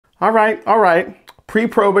All right.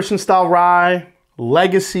 Pre-Prohibition style rye,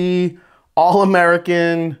 legacy,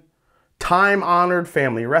 all-American, time-honored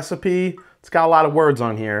family recipe. It's got a lot of words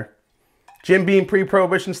on here. Jim Beam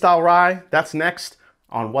Pre-Prohibition style rye. That's next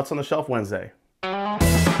on What's on the Shelf Wednesday.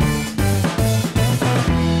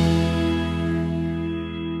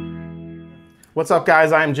 What's up,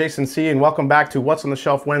 guys? I am Jason C, and welcome back to What's on the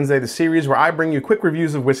Shelf Wednesday, the series where I bring you quick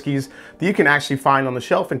reviews of whiskeys that you can actually find on the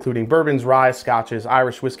shelf, including bourbons, rye, scotches,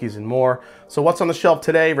 Irish whiskeys, and more. So what's on the shelf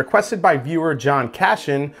today? Requested by viewer John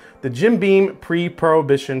Cashin, the Jim Beam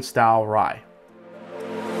Pre-Prohibition style rye.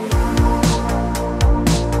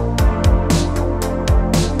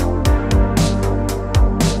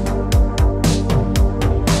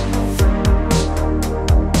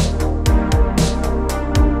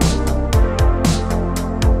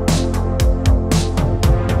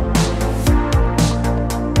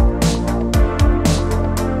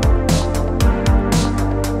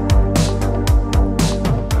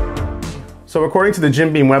 So according to the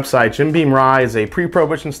Jim Beam website, Jim Beam Rye is a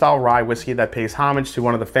pre-Prohibition style rye whiskey that pays homage to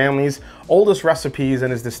one of the family's oldest recipes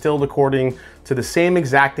and is distilled according to the same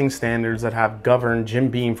exacting standards that have governed Jim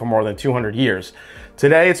Beam for more than 200 years.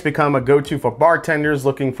 Today, it's become a go-to for bartenders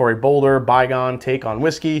looking for a bolder, bygone take on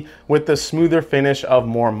whiskey with the smoother finish of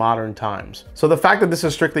more modern times. So the fact that this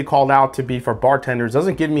is strictly called out to be for bartenders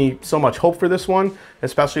doesn't give me so much hope for this one,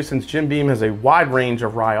 especially since Jim Beam has a wide range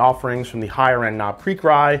of rye offerings from the higher-end Knob Creek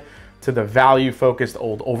rye to the value-focused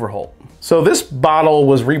Old Overholt. So this bottle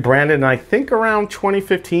was rebranded in I think around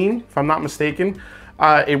 2015, if I'm not mistaken.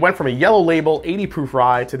 It went from a yellow label 80 proof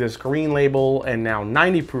rye to this green label and now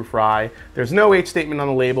 90 proof rye. There's no age statement on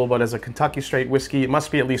the label, but as a Kentucky straight whiskey, it must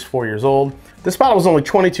be at least 4 years old. This bottle was only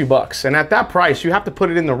 22 bucks, and at that price, you have to put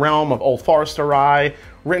it in the realm of Old Forester rye,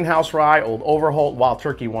 Rittenhouse rye, Old Overholt, Wild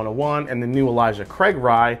Turkey 101, and the new Elijah Craig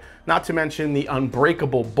rye, not to mention the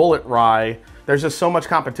Unbreakable Bullet rye. There's just so much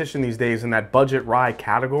competition these days in that budget rye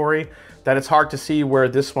category that it's hard to see where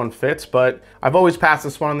this one fits, but I've always passed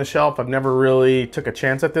this one on the shelf. I've never really took a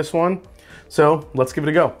chance at this one. So let's give it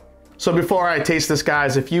a go. So before I taste this,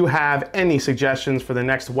 guys, if you have any suggestions for the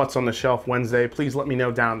next What's on the Shelf Wednesday, please let me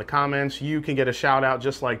know down in the comments. You can get a shout out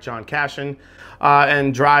just like John Cashin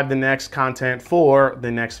and drive the next content for the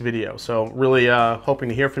next video. So really hoping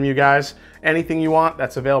to hear from you guys. Anything you want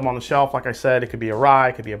that's available on the shelf. Like I said, it could be a rye,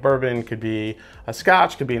 it could be a bourbon, it could be a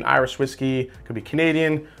scotch, it could be an Irish whiskey, it could be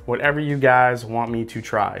Canadian, whatever you guys want me to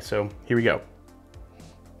try. So here we go.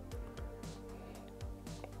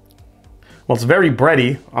 Well, it's very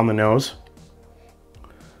bready on the nose.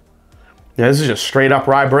 Yeah, this is just straight up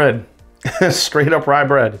rye bread. Straight up rye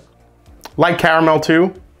bread. Light caramel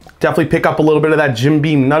too. Definitely pick up a little bit of that Jim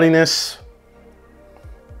Beam nuttiness.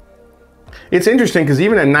 It's interesting because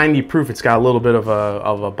even at 90 proof, it's got a little bit of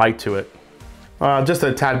a bite to it. Just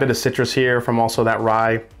a tad bit of citrus here from also that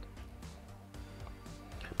rye.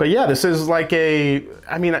 But yeah, this is like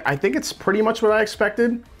I think it's pretty much what I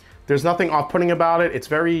expected. There's nothing off-putting about it. It's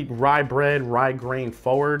very rye bread, rye grain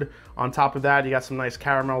forward. On top of that, you got some nice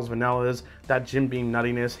caramels, vanillas, that Jim Beam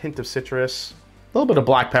nuttiness, hint of citrus, a little bit of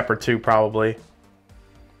black pepper too, probably.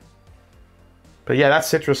 But yeah, that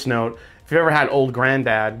citrus note, if you've ever had Old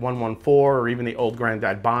Grandad 114 or even the Old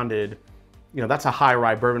Grandad Bonded, you know, that's a high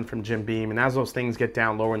rye bourbon from Jim Beam. And as those things get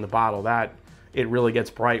down lower in the bottle, it really gets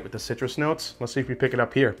bright with the citrus notes. Let's see if we pick it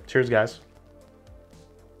up here. Cheers, guys.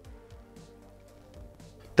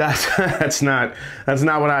 That's not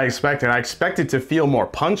what I expected. I expected to feel more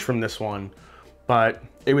punch from this one, but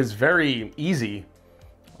it was very easy.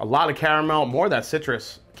 A lot of caramel, more of that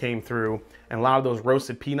citrus came through, and a lot of those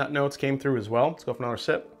roasted peanut notes came through as well. Let's go for another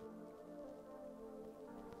sip.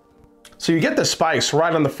 So you get the spice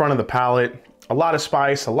right on the front of the palate. A lot of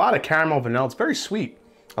spice, a lot of caramel, vanilla. It's very sweet.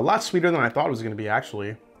 A lot sweeter than I thought it was going to be,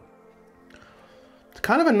 actually. It's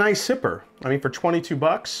kind of a nice sipper. I mean, for 22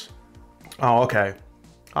 bucks. Oh, okay.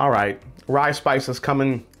 All right, rye spice is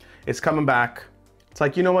coming, it's coming back. It's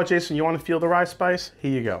like, you know what, Jason, you want to feel the rye spice? Here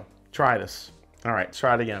you go, try this. All right,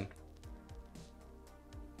 try it again.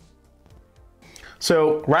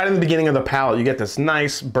 So right in the beginning of the palate, you get this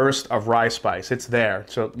nice burst of rye spice. It's there,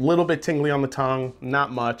 so a little bit tingly on the tongue,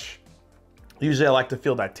 not much. Usually I like to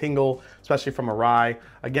feel that tingle, especially from a rye.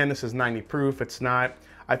 Again, this is 90 proof, it's not.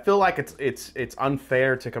 I feel like it's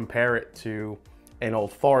unfair to compare it to an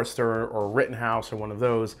Old Forester or Rittenhouse or one of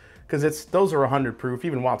those, because those are 100 proof,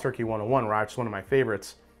 even Wild Turkey 101 rye, which is one of my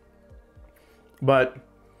favorites. But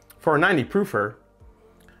for a 90 proofer,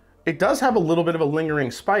 it does have a little bit of a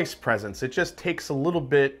lingering spice presence. It just takes a little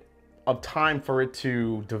bit of time for it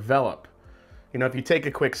to develop. You know, if you take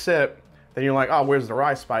a quick sip, then you're like, oh, where's the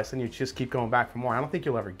rye spice? And you just keep going back for more. I don't think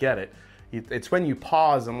you'll ever get it. It's when you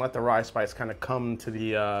pause and let the rye spice kind of come to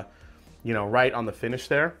the, you know, right on the finish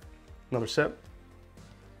there. Another sip.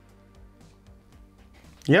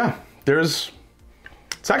 Yeah, it's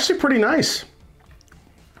actually pretty nice.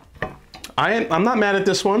 I'm not mad at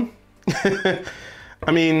this one.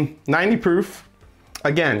 I mean, 90 proof.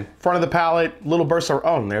 Again, front of the palate, little burst of,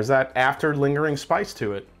 oh, and there's that after lingering spice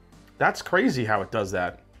to it. That's crazy how it does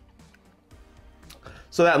that.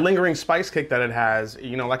 So that lingering spice kick that it has,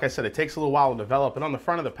 you know, like I said, it takes a little while to develop, and on the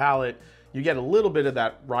front of the palate, you get a little bit of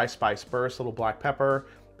that rye spice burst, a little black pepper,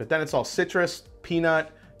 but then it's all citrus,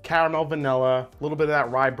 peanut, caramel, vanilla, a little bit of that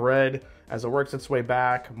rye bread as it works its way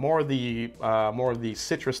back. More of the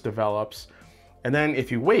citrus develops. And then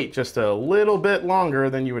if you wait just a little bit longer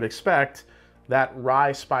than you would expect, that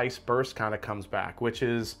rye spice burst kind of comes back,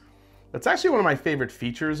 that's actually one of my favorite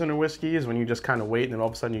features in a whiskey, is when you just kind of wait and then all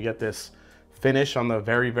of a sudden you get this finish on the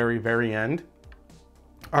very, very, very end.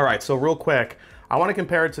 All right, so real quick, I want to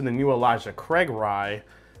compare it to the new Elijah Craig rye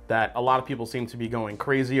that a lot of people seem to be going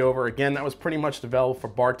crazy over. Again, that was pretty much developed for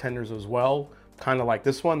bartenders as well, kind of like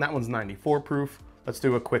this one. That one's 94 proof. Let's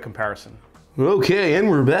do a quick comparison. Okay, and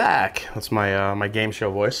we're back. That's my my game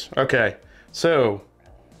show voice. Okay, so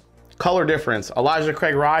color difference. Elijah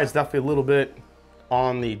Craig rye is definitely a little bit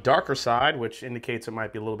on the darker side, which indicates it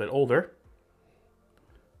might be a little bit older.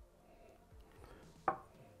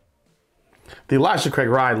 The Elijah Craig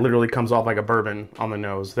rye literally comes off like a bourbon on the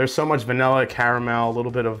nose. There's so much vanilla, caramel, a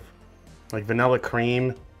little bit of like vanilla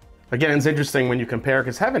cream. Again, it's interesting when you compare,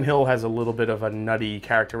 because Heaven Hill has a little bit of a nutty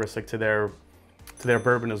characteristic to their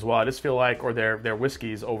bourbon as well. I just feel like, or their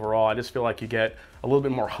whiskeys overall, I just feel like you get a little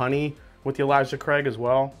bit more honey with the Elijah Craig as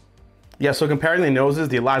well. Yeah, so comparing the noses,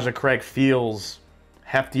 the Elijah Craig feels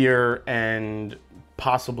heftier and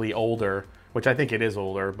possibly older, which I think it is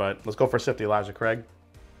older, but let's go for a sip of the Elijah Craig.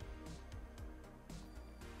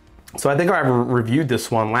 So I think I reviewed this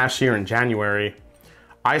one last year in January.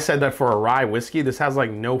 I said that for a rye whiskey, this has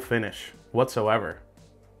like no finish whatsoever.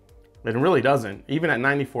 It really doesn't, even at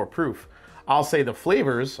 94 proof. I'll say the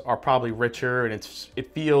flavors are probably richer and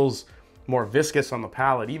it feels more viscous on the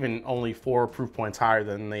palate, even only 4 proof points higher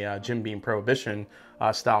than the Jim Beam Prohibition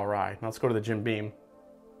style rye. Now let's go to the Jim Beam.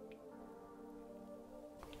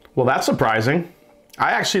 Well, that's surprising.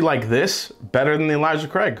 I actually like this better than the Elijah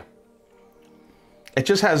Craig. It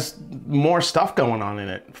just has more stuff going on in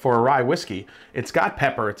it for a rye whiskey. It's got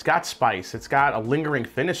pepper, it's got spice, it's got a lingering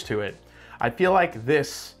finish to it. I feel like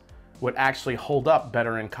this would actually hold up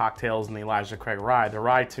better in cocktails than the Elijah Craig rye. The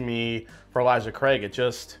rye to me, for Elijah Craig, it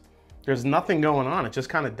just, there's nothing going on. It just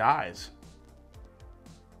kind of dies.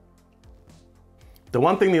 The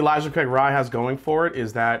one thing the Elijah Craig rye has going for it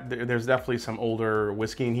is that there's definitely some older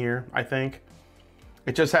whiskey in here, I think.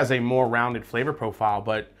 It just has a more rounded flavor profile,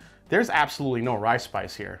 but there's absolutely no rye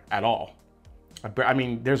spice here at all. I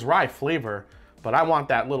mean, there's rye flavor, but I want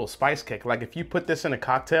that little spice kick. Like if you put this in a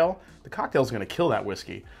cocktail, the cocktail's gonna kill that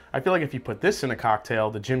whiskey. I feel like if you put this in a cocktail,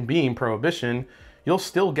 the Jim Beam Prohibition, you'll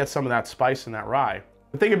still get some of that spice in that rye.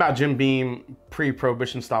 The thing about Jim Beam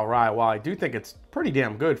pre-Prohibition style rye, while I do think it's pretty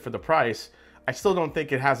damn good for the price, I still don't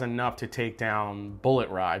think it has enough to take down Bulleit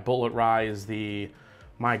Rye. Bulleit Rye is the,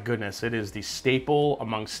 my goodness, it is the staple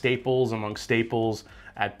among staples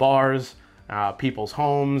at bars, people's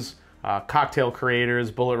homes, cocktail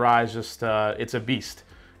creators. Bulleit Rye is just, it's a beast.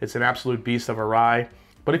 It's an absolute beast of a rye.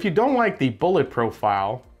 But if you don't like the Bulleit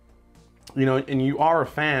profile, you know, and you are a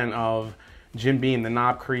fan of Jim Beam, the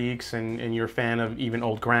Knob Creeks, and you're a fan of even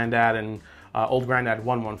Old Grandad and Old Grandad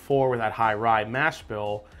 114 with that high rye mash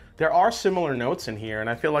bill, there are similar notes in here, and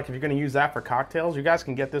I feel like if you're gonna use that for cocktails, you guys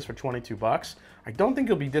can get this for 22 bucks. I don't think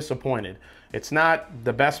you'll be disappointed. It's not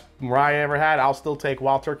the best rye I ever had. I'll still take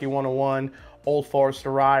Wild Turkey 101, Old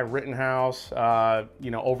Forester Rye, Rittenhouse,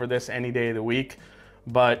 you know, over this any day of the week.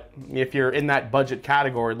 But if you're in that budget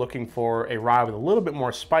category looking for a rye with a little bit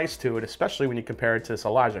more spice to it, especially when you compare it to this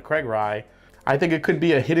Elijah Craig rye, I think it could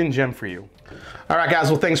be a hidden gem for you. All right,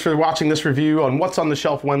 guys, well, thanks for watching this review on What's on the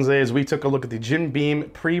Shelf Wednesdays. We took a look at the Jim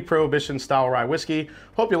Beam pre-Prohibition style rye whiskey.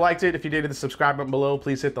 Hope you liked it. If you did, hit the subscribe button below.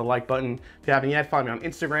 Please hit the like button. If you haven't yet, find me on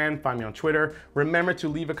Instagram, find me on Twitter. Remember to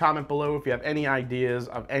leave a comment below if you have any ideas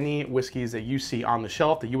of any whiskeys that you see on the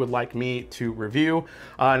shelf that you would like me to review.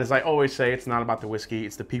 And as I always say, it's not about the whiskey,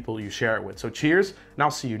 it's the people you share it with. So cheers, and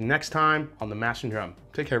I'll see you next time on The Mash and Drum.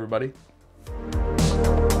 Take care, everybody.